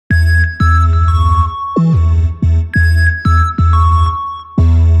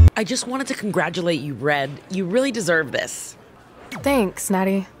I just wanted to congratulate you, Red. You really deserve this. Thanks,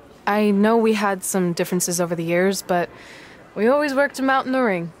 Natty. I know we had some differences over the years, but we always worked them out in the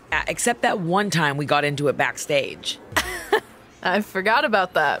ring. Except that one time we got into it backstage. I forgot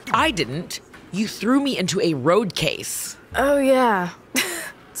about that. I didn't. You threw me into a road case. Oh, yeah.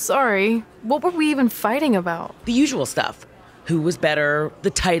 Sorry. What were we even fighting about? The usual stuff. Who was better,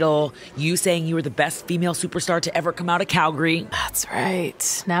 the title, you saying you were the best female superstar to ever come out of Calgary. That's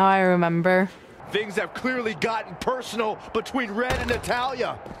right. Now I remember. Things have clearly gotten personal between Red and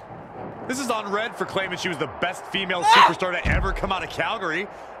Natalya. This is on Red for claiming she was the best female superstar to ever come out of Calgary.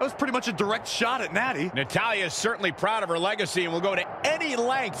 That was pretty much a direct shot at Natty. Natalya is certainly proud of her legacy and will go to any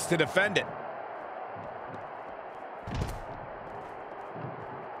lengths to defend it.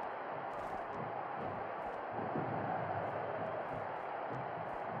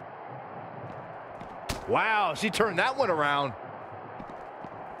 Wow, she turned that one around.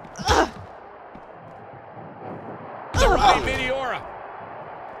 The running Meteora.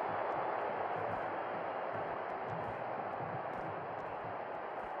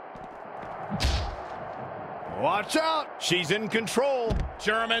 Watch out. She's in control.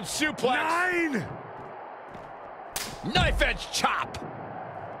 German suplex. 9. Knife edge chop.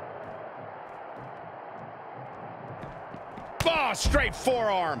 Oh, straight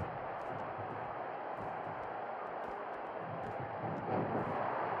forearm.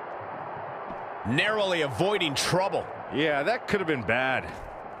 Narrowly avoiding trouble. Yeah, that could have been bad.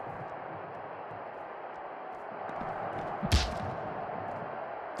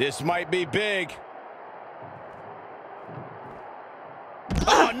 This might be big.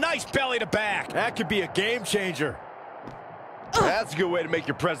 Oh, nice belly to back. That could be a game changer. That's a good way to make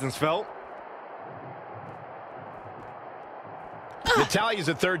your presence felt. Natalya's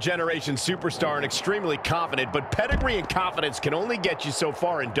a third-generation superstar and extremely confident, but pedigree and confidence can only get you so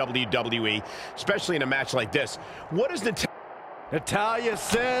far in WWE, especially in a match like this. What is Natalya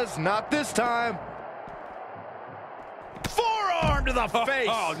says, not this time. Forearm to the face.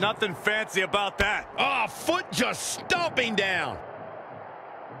 Oh, nothing fancy about that. Oh, foot just stomping down.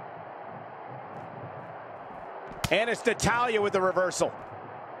 And it's Natalya with the reversal.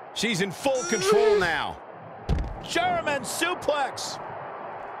 She's in full control now. German suplex.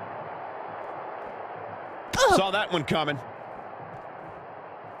 Saw that one coming.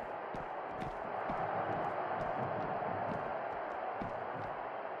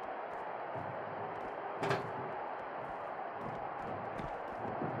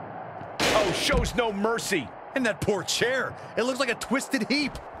 Oh, shows no mercy. And that poor chair. It looks like a twisted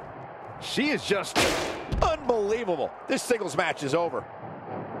heap. She is just unbelievable. This singles match is over.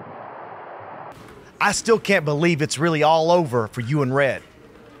 I still can't believe it's really all over for you and Red.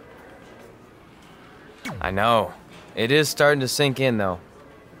 I know. It is starting to sink in, though.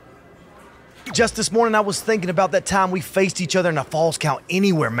 Just this morning, I was thinking about that time we faced each other in a Falls Count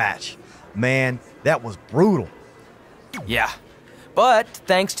Anywhere match. Man, that was brutal. Yeah. But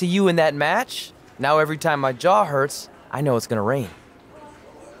thanks to you in that match, now every time my jaw hurts, I know it's gonna rain.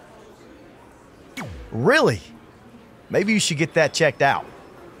 Really? Maybe you should get that checked out.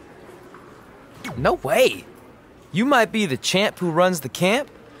 No way. You might be the champ who runs the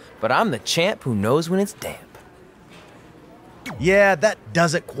camp, but I'm the champ who knows when it's damp. Yeah, that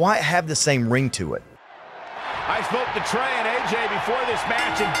doesn't quite have the same ring to it. I spoke to Trey and AJ before this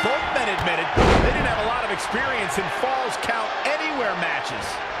match, and both men admitted they didn't have a lot of experience in Falls Count Anywhere matches.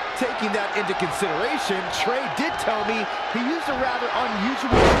 Taking that into consideration, Trey did tell me he used a rather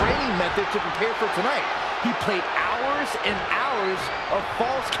unusual training method to prepare for tonight. He played hours and hours of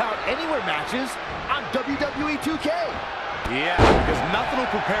Falls Count Anywhere matches on WWE 2K. Yeah, because nothing will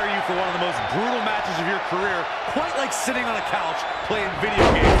prepare you for one of the most brutal matches of your career, quite like sitting on a couch playing video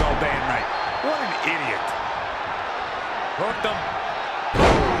games all day and night. What an idiot. Hooked him.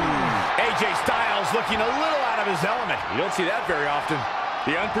 AJ Styles looking a little out of his element. You don't see that very often.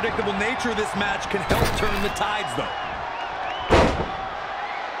 The unpredictable nature of this match can help turn the tides, though.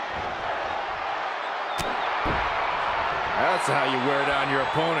 That's how you wear down your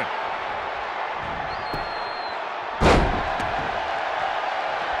opponent.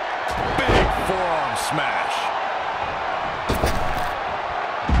 Big forearm smash.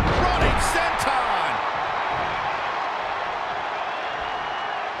 Running senton.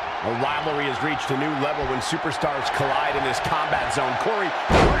 A rivalry has reached a new level when superstars collide in this combat zone. Corey,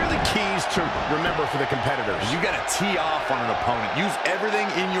 what are the keys to remember for the competitors? You got to tee off on an opponent. Use everything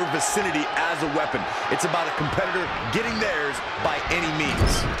in your vicinity as a weapon. It's about a competitor getting theirs by any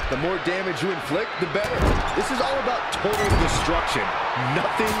means. The more damage you inflict, the better. This is all about total destruction.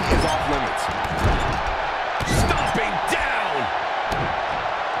 Nothing is off limits. Stomping down.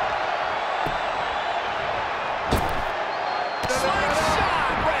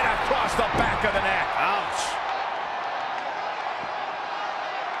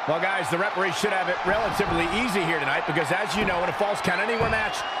 Well, guys, the referee should have it relatively easy here tonight because, as you know, in a Falls Count Anywhere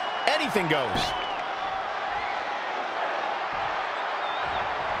match, anything goes.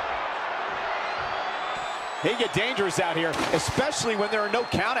 They get dangerous out here, especially when there are no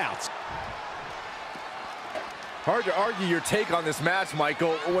countouts. Hard to argue your take on this match,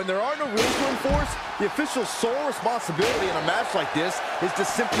 Michael. When there are no rules to enforce, the official's sole responsibility in a match like this is to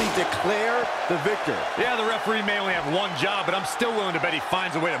simply declare the victor. Yeah, the referee may only have one job, but I'm still willing to bet he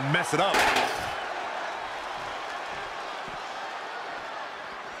finds a way to mess it up.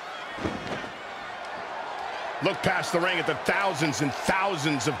 Look past the ring at the thousands and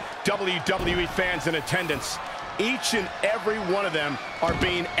thousands of WWE fans in attendance. Each and every one of them are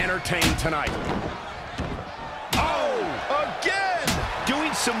being entertained tonight. Again!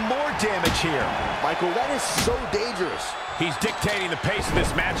 Doing some more damage here. Michael, that is so dangerous. He's dictating the pace of this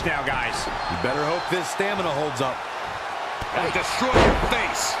match now, guys. You better hope this stamina holds up. And destroy your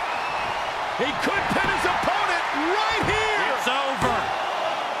face. He could pin his opponent right here! It's over.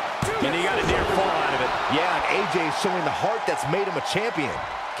 And he got a near fall out of it. Yeah, and AJ is showing the heart that's made him a champion.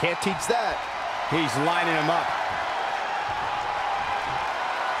 Can't teach that. He's lining him up.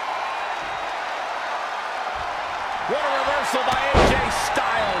 What a reversal by AJ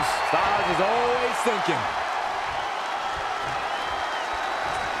Styles. Styles is always thinking.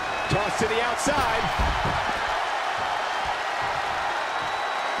 Toss to the outside.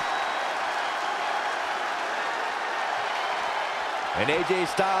 And AJ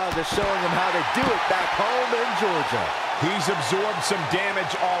Styles is showing him how to do it back home in Georgia. He's absorbed some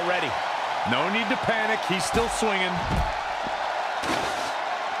damage already. No need to panic. He's still swinging.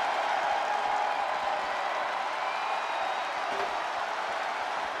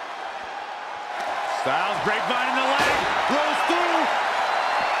 Styles, grapevine in the leg. Rolls through.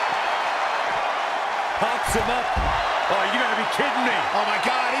 Pops him up. Oh, you gotta be kidding me. Oh, my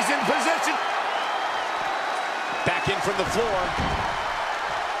God, he's in position. Back in from the floor.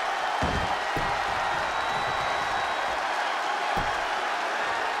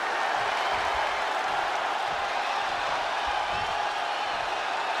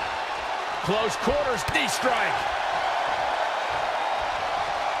 Close quarters, knee strike.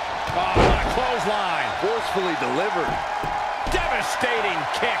 Oh, what a clothesline. Forcefully delivered. Devastating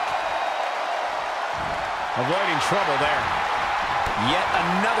kick. Avoiding trouble there. Yet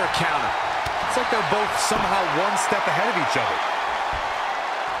another counter. It's like they're both somehow one step ahead of each other.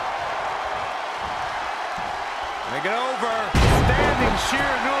 Make it over. Standing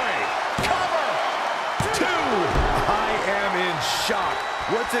Shiranui. Cover! Two! I am in shock.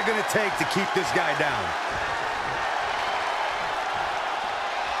 What's it gonna take to keep this guy down?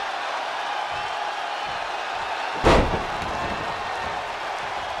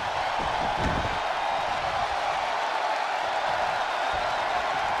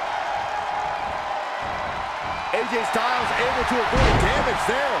 AJ Styles able to avoid damage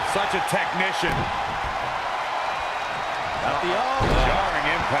there. Such a technician. Got the elbow. Jarring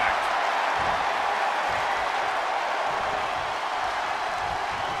impact.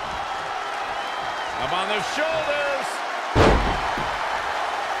 Up on the shoulders.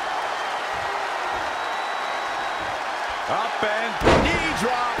 Up and Knee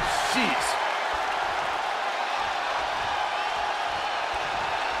drop. Jeez.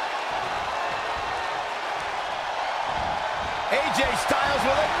 AJ Styles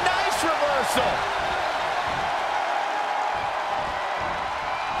with a nice reversal.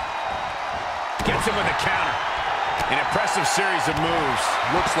 Gets him with a counter. An impressive series of moves.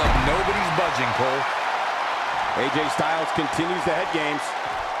 looks like nobody's budging, Cole. AJ Styles continues the head games.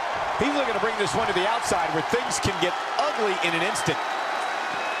 He's looking to bring this one to the outside where things can get ugly in an instant.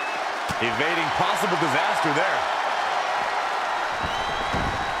 Evading possible disaster there.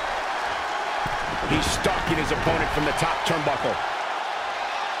 He's stalking his opponent from the top turnbuckle.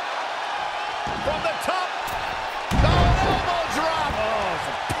 From the top. Oh, elbow drop. Oh, it's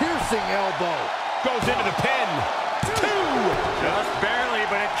a piercing elbow. Goes into the pin. Two. Just barely,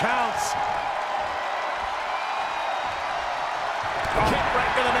 but it counts. Kick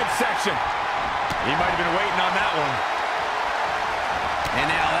right to the midsection. He might have been waiting on that one. And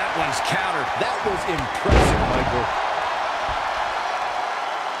now that one's countered. That was impressive, Michael.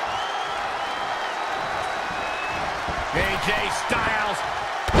 AJ Styles.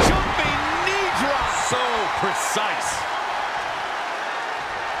 Jumping knee drop. So precise.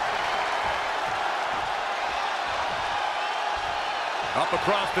 Up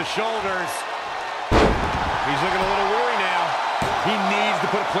across the shoulders. He's looking a little worried now. He needs to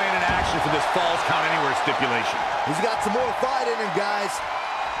put a plan in action for this Falls Count Anywhere stipulation. He's got some more fight in him, guys.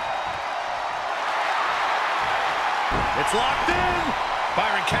 It's locked in.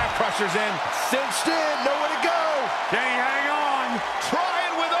 Byron counter. ushers in. Cinched in, nowhere to go. Can he hang on?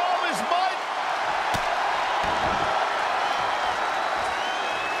 Trying with all his might.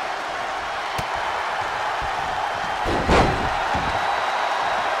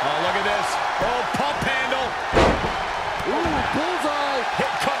 Oh, look at this. Oh, pump handle. Ooh, bullseye.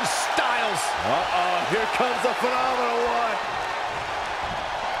 Here comes Styles. Uh-oh, here comes the phenomenal one.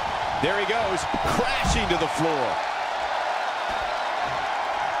 There he goes, crashing to the floor.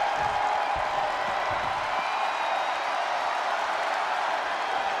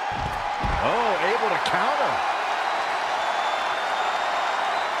 Oh, able to counter.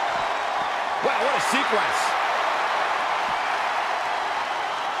 Wow, what a sequence.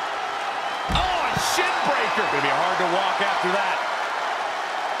 Oh, a shin breaker. Gonna be hard to walk after that.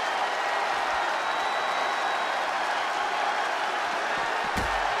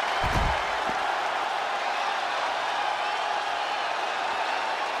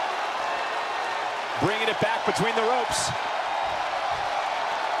 Bringing it back between the ropes.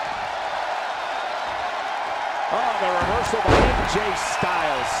 Oh, the reversal by AJ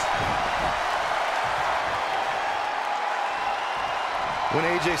Styles. When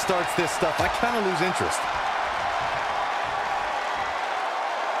AJ starts this stuff, I kind of lose interest.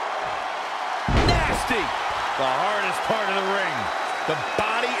 Nasty! The hardest part of the ring. The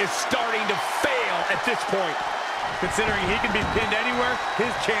body is starting to fail at this point. Considering he can be pinned anywhere,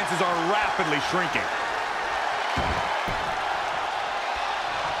 his chances are rapidly shrinking.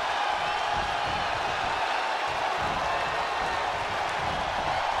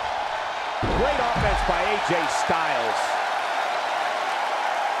 Great offense by AJ Styles.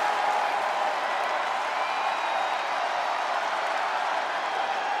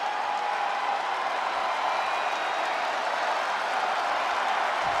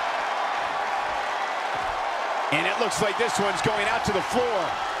 And it looks like this one's going out to the floor.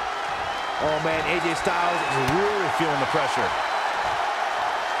 Oh, man, AJ Styles is really feeling the pressure.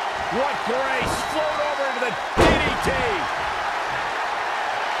 What grace! Float over into the DDT!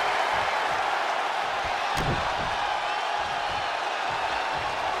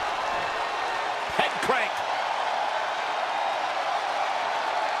 Head crank.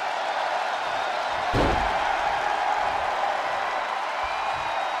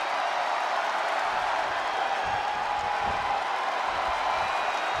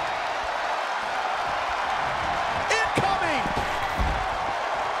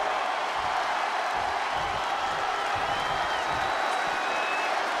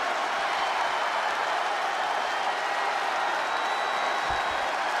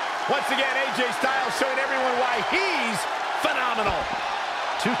 Once again, AJ Styles showing everyone why he's phenomenal.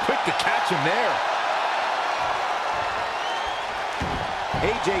 Too quick to catch him there.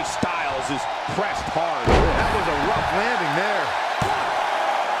 AJ Styles is pressed hard. That was a rough landing there.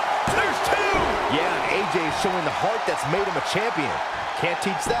 There's two! Yeah, and AJ is showing the heart that's made him a champion. Can't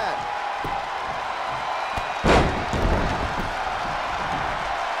teach that.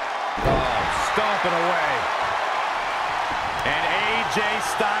 Oh, stomping away. And AJ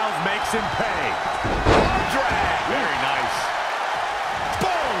Styles makes him pay. Arm drag! Very nice.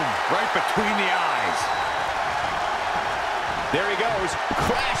 Boom! Right between the eyes. There he goes,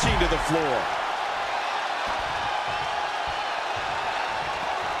 crashing to the floor.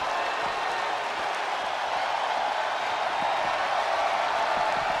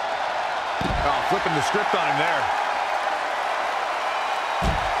 Oh, flipping the script on him there.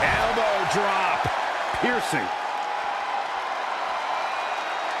 Elbow drop. Piercing.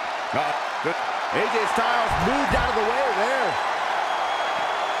 AJ Styles moved out of the way there.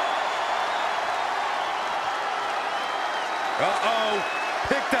 Uh-oh.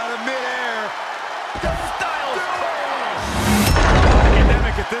 Picked out of midair. Styles crash.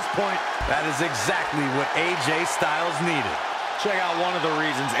 Academic at this point. That is exactly what AJ Styles needed. Check out one of the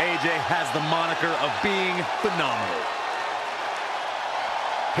reasons AJ has the moniker of being phenomenal.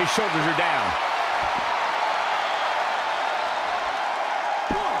 His shoulders are down.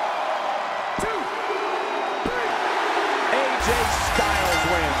 Styles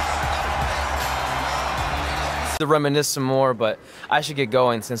wins. To reminisce some more, but I should get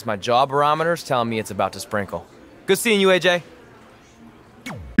going since my jaw barometer's telling me it's about to sprinkle. Good seeing you, AJ.